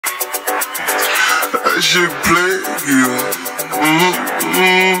shit plague you.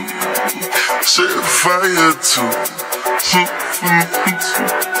 Set fire to.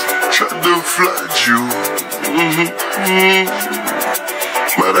 Tried to flood you.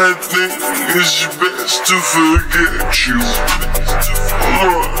 But I think it's best to forget you.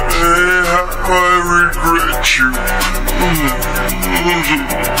 How I regret you.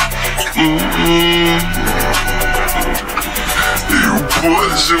 You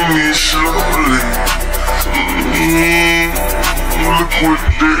poison me slowly. Look what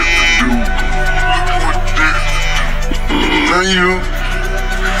that do. Now you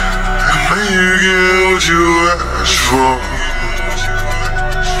get what you asked for.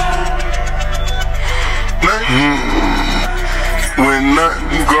 When I'm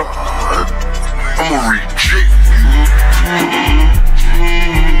gone, I'ma reject you.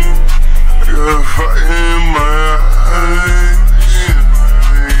 I got fire in my eyes.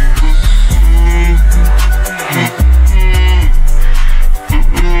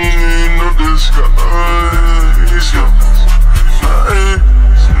 Ain't no disguise.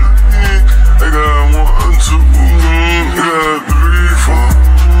 I got 1, 2, I got 3, 4.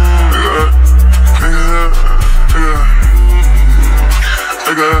 I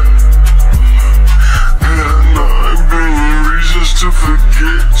got 9 billion reasons to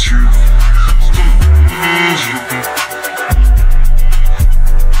forget you.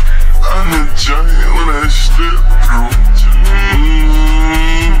 I'm a giant when I step through.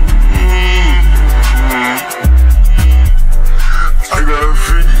 I got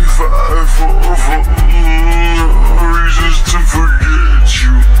 5, 4, 4 reasons to forget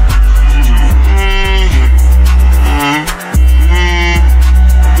you.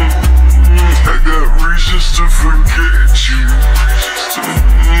 I got reasons to forget you.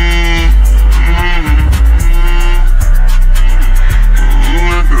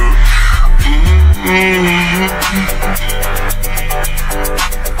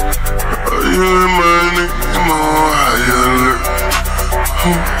 You in my name, oh, how you look.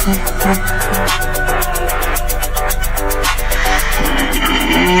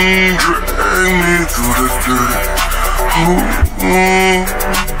 Drag me through the dirt.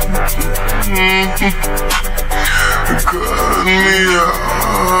 Cut me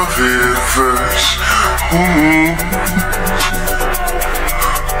off at first.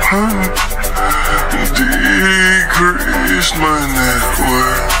 Decreased my net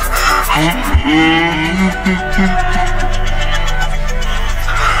worth.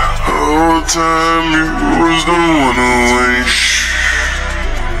 Whole time you was the one to waste.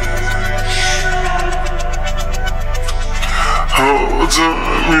 Whole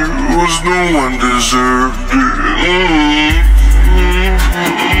time you was the one deserved it.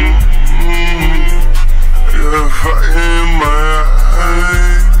 Got fire in my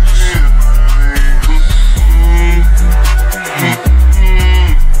eyes.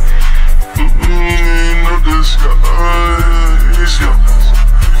 Ain't no disguise.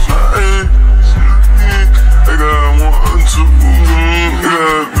 I got 1, 2, I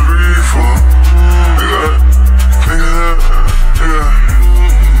got 3, 4.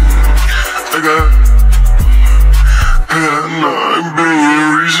 I got 9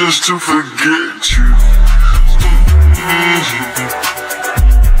 billion reasons to forget you.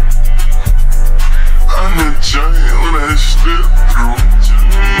 I'm a giant when I step through.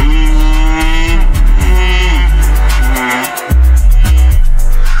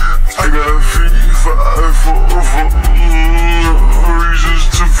 I got 5, 4 reasons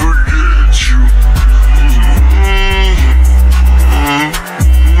to forget you.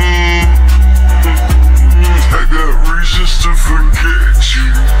 I got reasons to forget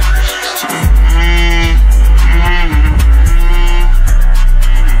you.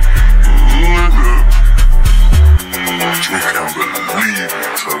 I can't believe you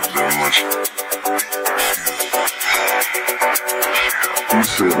talk that much. You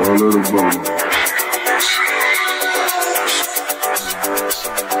said all of the bottom.